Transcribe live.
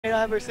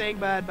K9 versus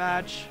Angbad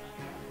match.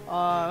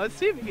 Let's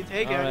see if we can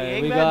take it.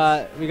 Alright,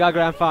 Angbad's- we got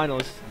grand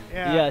finals.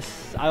 Yeah.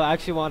 Yes, I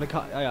actually want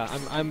to. Yeah,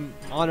 I'm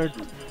honored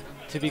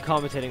to be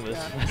commentating this.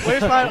 Yeah.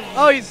 Winners final.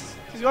 Oh, he's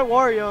going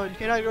Wario and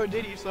K9 going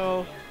Diddy.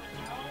 So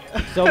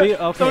So we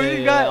okay. So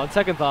we got- on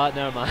second thought,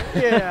 never mind.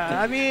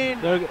 yeah, I mean,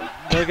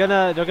 they're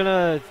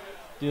gonna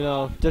you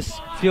know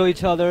just feel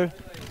each other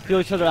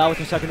out with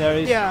their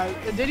secondaries. yeah,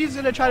 Diddy's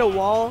gonna try to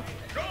wall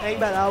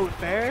Angbad out with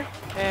fair,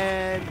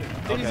 and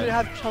Diddy's Okay. gonna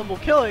have trouble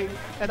killing,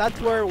 and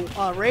that's where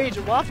Rage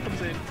and Wasp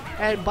comes in.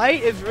 And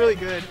Bite is really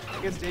good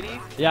against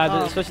Diddy.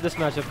 Yeah, especially this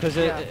matchup because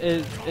yeah.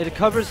 it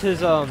covers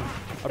his It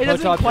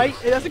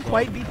approach doesn't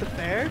quite beat the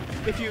fair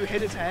if you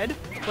hit his head,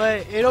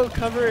 but it'll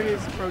cover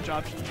his approach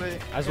options. But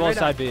as well as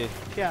side B.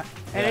 Yeah,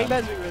 and Yeah.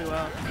 Angbad's doing really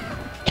well.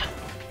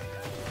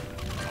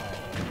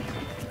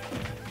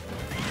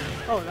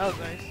 Oh, that was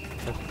nice.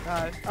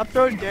 Up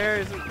throw and dare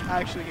isn't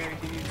actually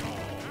guaranteed.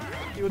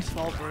 He would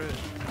fall for it.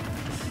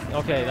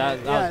 Okay,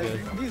 that was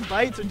good. These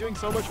bites are doing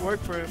so much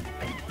work for him.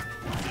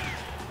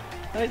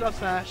 Nice up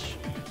smash.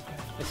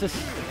 It's just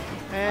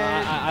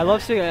And I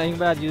love seeing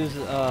Angbad use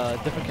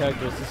different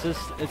characters.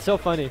 It's so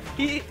funny.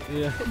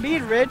 Yeah. Me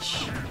and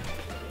Rich,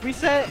 we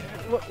said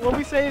what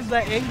we say is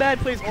that Angbad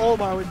plays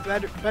Olimar with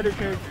better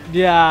characters.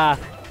 Yeah.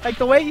 Like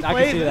the way he I can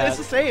plays, see that. it's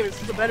the same. It's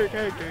just a better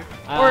character,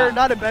 or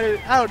not a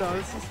better. I don't know.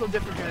 It's just a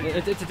different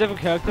character. It's a different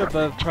character,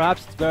 but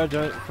perhaps it's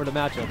better for the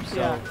matchup. So,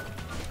 Yeah.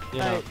 you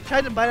know.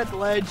 Tried to bite at the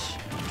ledge,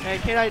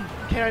 and K9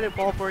 didn't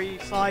fall for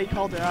it. He saw he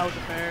called it out with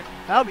the fair.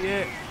 That'll be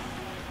it.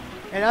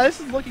 And now this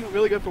is looking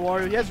really good for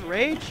Wario. He has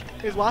Rage,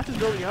 his Wasp is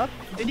building up,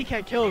 Diddy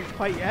can't kill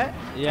quite yet,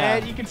 Yeah.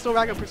 and he can still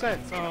rack up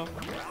percent, so.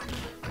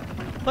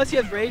 Plus he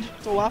has Rage,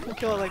 so Wasp will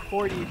kill at like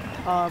 40,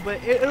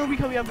 but it'll be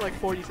coming up in like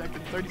 40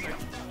 seconds, 30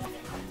 seconds.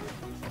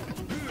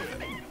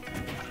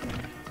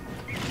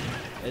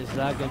 Is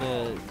that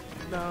gonna?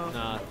 No.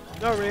 Nah.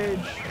 No Rage.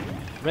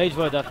 Rage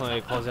will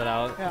definitely close it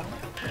out. Yeah.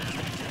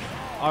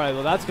 Alright,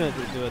 well that's gonna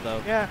do it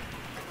though. Yeah.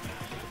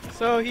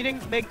 So he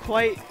didn't make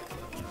quite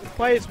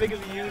as big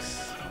of a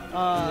use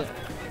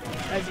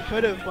as he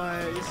could have,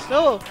 but he's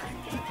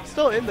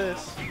still in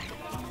this.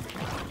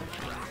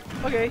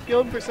 Okay,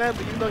 healed percent,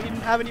 but even though he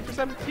didn't have any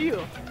percent to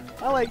heal.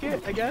 I like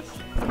it, I guess.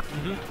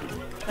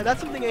 And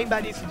that's something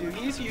Angbad needs to do.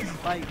 He needs to use his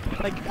bike,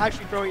 like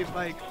actually throwing his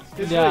bike.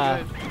 It's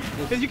really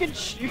good.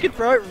 Because you can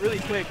throw it really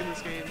quick in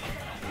this game.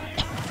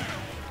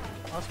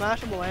 I'll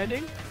smash on the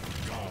landing,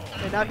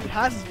 and now he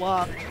has his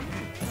wop.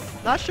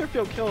 Not sure if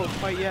he'll kill him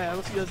quite yet,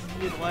 unless he does his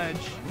mid ledge.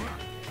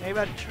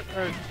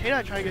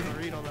 K9 trying to get the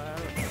read on that.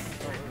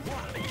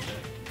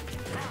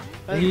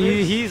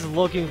 He's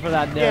looking for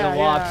that nair to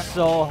walk yeah.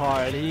 so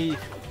hard. He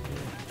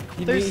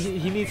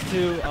needs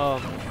to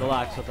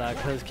relax with that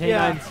because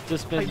K9's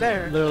just been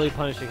literally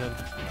punishing him.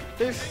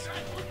 There's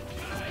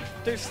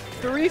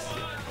three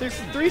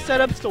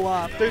setups to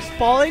WAP. There's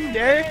falling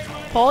dare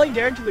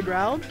into the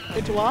ground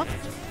into WAP.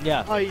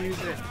 Yeah. How you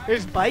use it.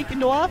 There's bike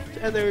into WAP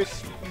and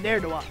there's nair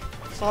to WAP.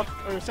 Soft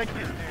or second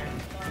hit nair.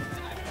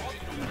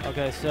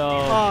 Okay,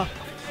 so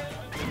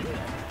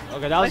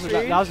okay, that was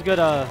a good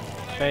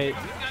bait.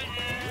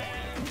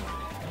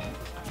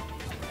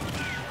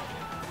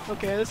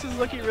 Okay, this is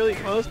looking really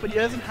close, but he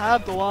doesn't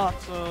have the WAP,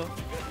 so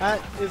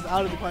that is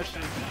out of the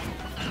question.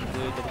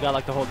 Dude, we got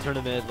like the whole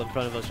tournament in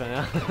front of us right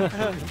now.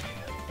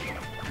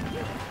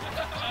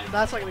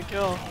 That's not gonna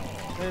kill.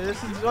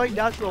 This is going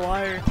down to the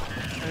wire.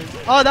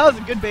 Oh, that was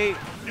a good bait.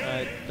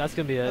 Alright, that's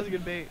gonna be it. That was a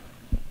good bait.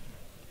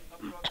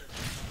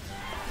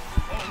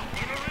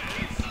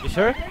 You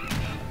sure?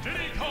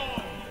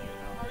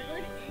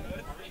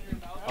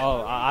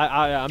 Oh,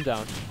 I'm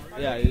down.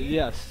 Yeah,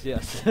 yes.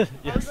 yes.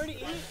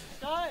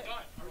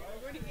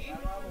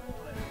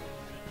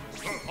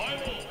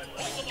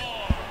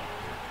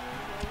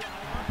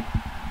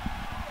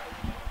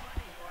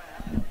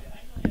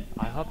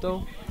 I hop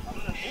though.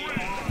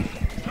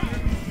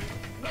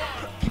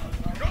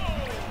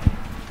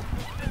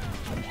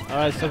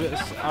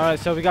 Alright,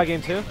 so we got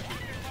game 2.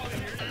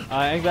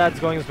 Angbad's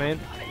going his main.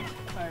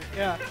 Alright,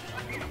 yeah.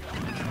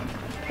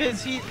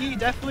 Because he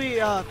definitely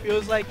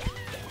feels like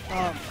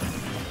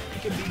he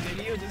can beat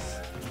Diddy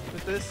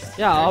with this.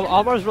 Yeah,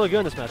 Almar's really good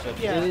in this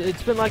matchup. Yeah.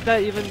 It's been like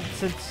that even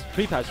since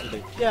pre-patch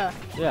really. Yeah.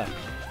 Yeah.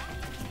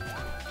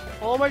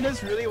 Olimar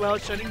does really well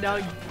shutting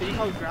down Diddy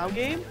Kong's ground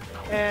game,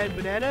 and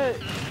Banana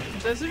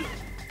doesn't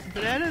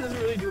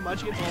really do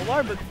much against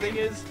Olimar, but the thing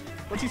is,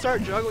 once you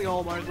start juggling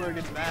Olimar is where it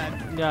gets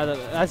bad. Yeah,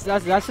 that's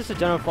just a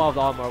general flaw of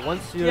the Olimar.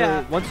 Once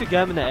you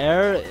get him in the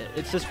air,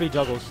 it's just free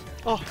juggles.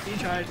 Oh, he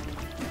tried.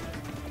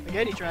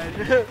 Again, he tried.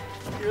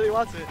 He really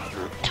wants it.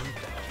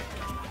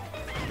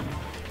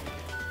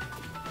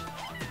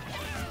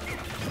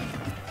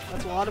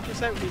 That's a lot of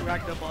percent being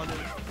racked up on him.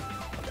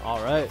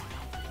 Alright.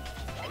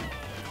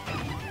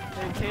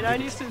 And K9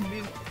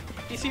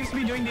 he seems to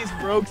be doing these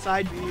rogue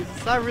side Bs.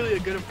 It's not really a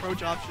good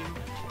approach option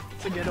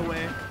to get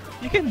away.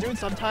 You can do it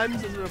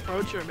sometimes as an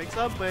approach or a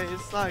mix-up, but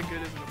it's not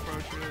good as an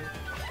approach really.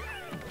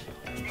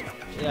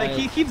 Yeah, like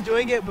he keeps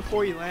doing it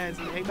before he lands,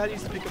 and Angbad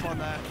needs to pick up on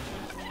that.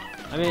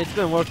 I mean, it's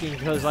been working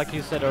because, like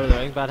you said earlier,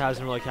 Angbad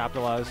hasn't really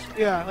capitalized.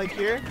 Yeah, like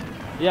here.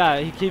 Yeah,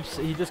 he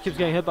just keeps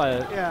getting hit by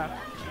it. Yeah,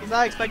 he's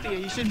not expecting it.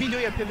 He should be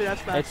doing a pivot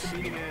F smash to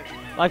beating it.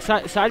 Like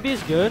side B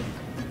is good,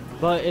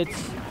 but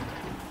it's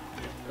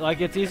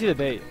like it's easy to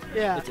bait.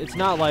 Yeah. It's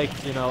not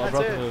like, you know, a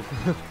broken move.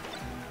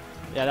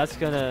 Yeah, that's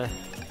gonna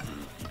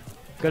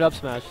good up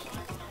smash.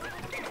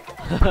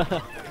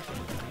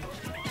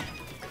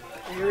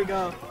 Here we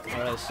go.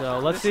 Alright, so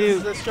let's see. This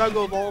is the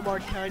struggle of all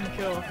Mark9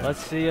 kill.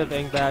 Let's see if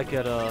Angbad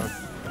get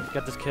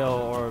this kill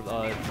or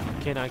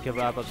K9 can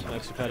wrap up some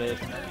extra credit.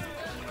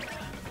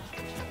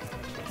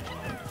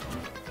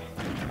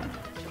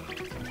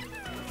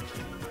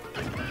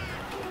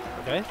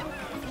 Okay.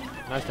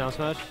 Nice down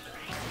smash.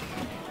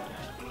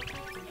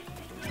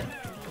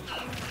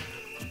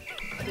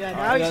 Yeah,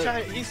 now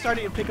he's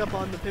starting to pick up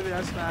on the pivot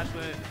F smash,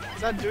 but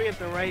he's not doing it at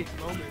the right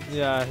moment.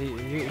 Yeah,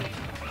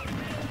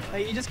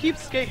 he just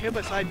keeps getting hit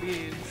by side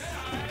Bs.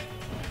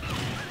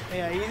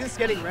 Yeah, he's just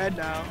getting red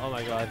now. Oh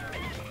my god.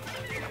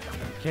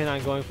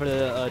 K9 going for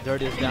the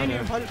dirtiest down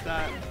there. there. He didn't even punish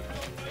that.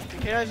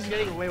 K9's just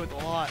getting away with a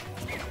lot.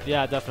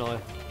 Yeah, definitely.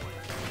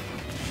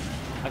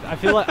 I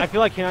feel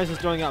like K9's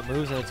just throwing out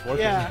moves and it's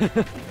working. Yeah.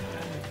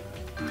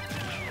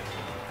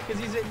 Because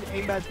he's in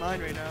Angbad's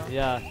mind right now.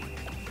 Yeah.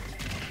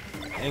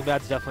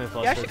 Angbad's definitely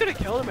flustered. He actually could have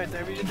killed him right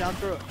there if he did down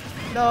throw.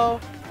 No,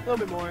 a little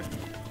bit more.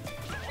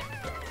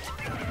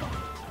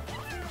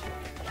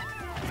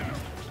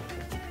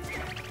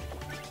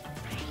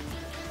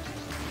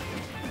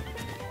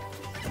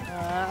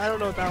 I don't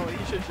know what that was.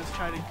 He should just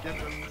try to get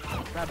him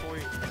that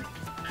point.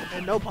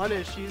 And no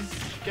punish. He's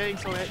getting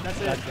so hit. That's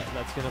it.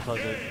 That's gonna close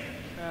it.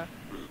 Yeah.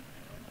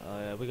 Oh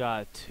yeah, we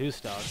got 2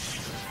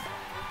 stocks.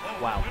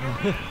 Wow.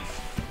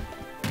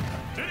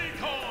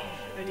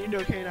 And you know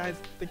K9's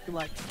thinking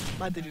like,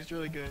 my Digi's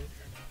really good.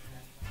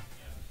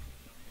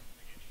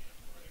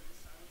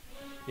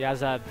 He has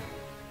that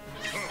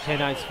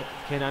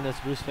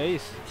K9sbruce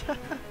face.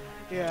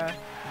 Yeah.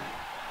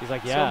 He's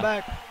like, yeah. So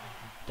back.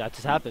 That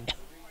just happened.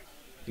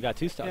 You got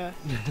 2 stocks. Yeah.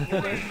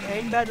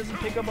 Angbad doesn't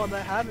pick up on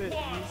that habit.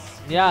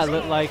 Yeah,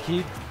 like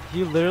he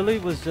literally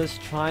was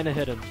just trying to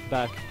hit him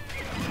back.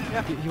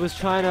 Yeah. He was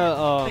trying to.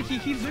 Like he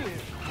keeps doing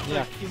it. Yeah.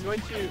 Like he's going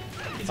to.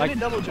 He's like, in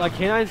a double jump. Like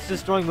K9's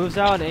just throwing moves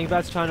out, and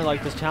Angbad's trying to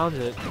like just challenge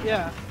it.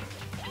 Yeah.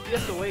 He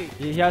has to wait.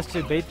 He has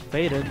to bait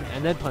it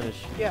and then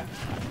punish. Yeah.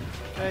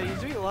 He's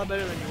doing a lot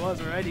better than he was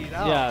already.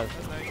 Now, yeah.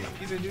 That's nice.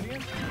 He's gonna do it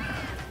again.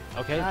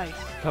 Okay. Nice.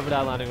 Covered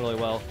that landing really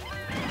well.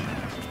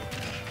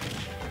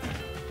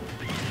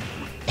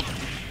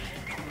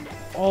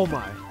 Oh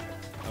my.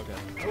 Okay.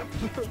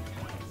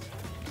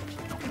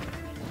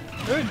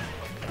 Good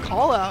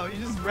call out.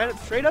 You just ran it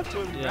straight up to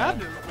him and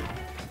grabbed him.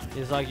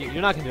 He's like, you're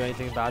not gonna do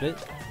anything about it.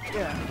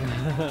 Yeah.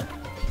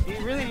 He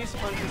really needs to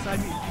punish the side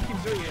B. He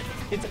keeps doing it.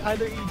 It's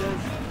either he does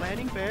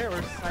landing fair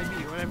or side B,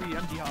 whenever he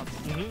empty hops.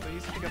 So he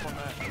needs to pick up on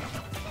that.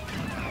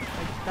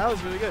 Like, that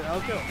was really good. That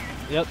was good.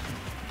 Yep.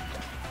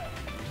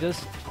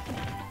 Just,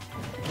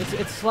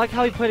 it's like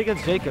how he played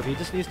against Jacob. He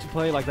just needs to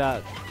play like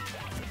that.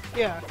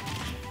 Yeah.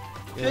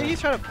 I think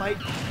he's trying to fight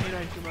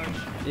K9 too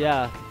much.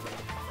 Yeah.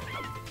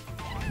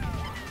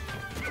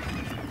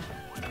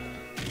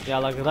 Yeah,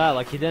 like that.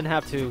 Like he didn't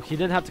have to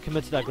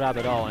commit to that grab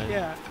at all. And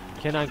yeah.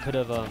 K9 could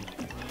have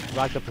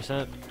racked up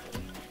percent.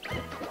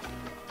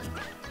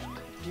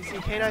 You see,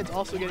 K9's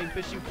also getting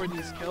fishy for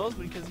these kills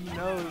because he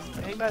knows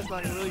Angbad's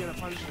not really gonna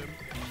punish him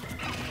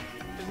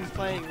because he's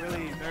playing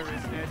really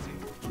nervous, Nancy.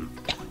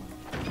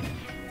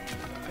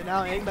 And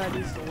now Angbad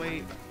needs to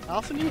wait. I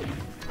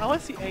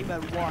want to see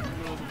Angbad walk a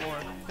little bit more.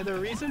 And the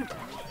reason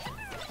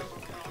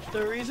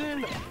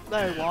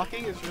that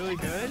walking is really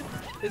good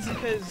is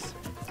because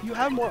you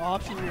have more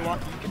options when you're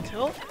walking. You can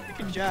tilt, you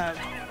can jab.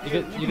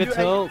 You can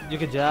tilt, you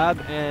can jab,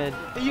 and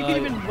you can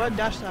even run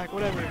dash attack,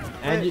 whatever.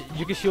 And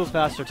you can shield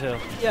faster too.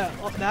 Yeah,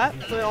 that,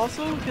 but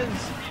also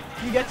because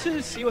you get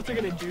to see what they're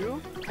gonna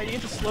do, and you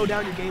get to slow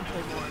down your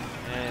gameplay more.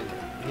 And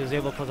he was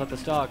able to close out the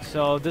stock,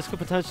 so this could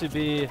potentially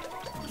be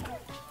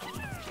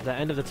the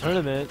end of the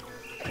tournament.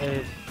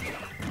 If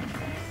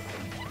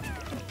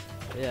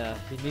yeah,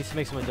 he needs to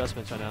make some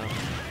adjustments right now.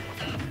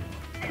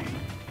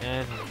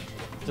 And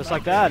just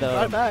like that,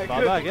 brought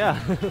back, yeah.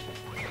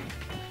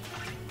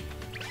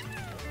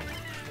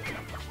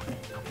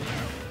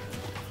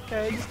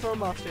 Okay, just throw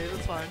him off stage,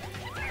 that's fine.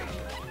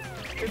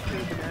 Good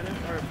banana,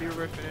 or B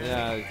reverse banana.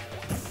 Yeah.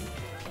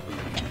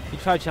 He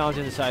tried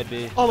challenging the side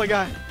B. Oh my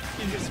god,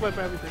 he just swept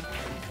for everything.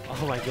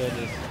 Oh my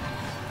goodness.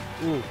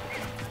 Ooh.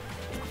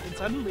 And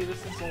suddenly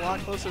this is a lot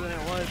closer than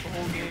it was the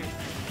whole game.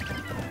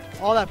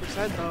 All that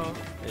percent though.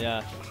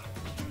 Yeah.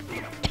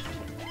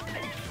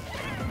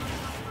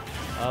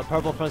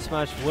 Purple front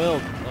smash will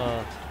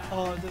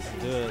this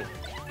do it.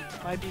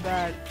 Might be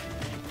bad.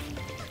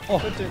 Oh.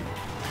 Good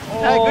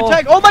tag, good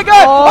tag. Oh my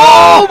god!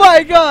 Oh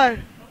my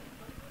god!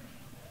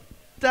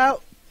 That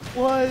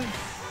was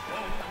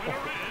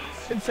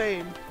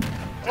insane.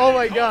 Oh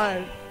my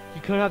god.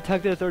 You couldn't have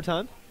tagged it a third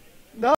time?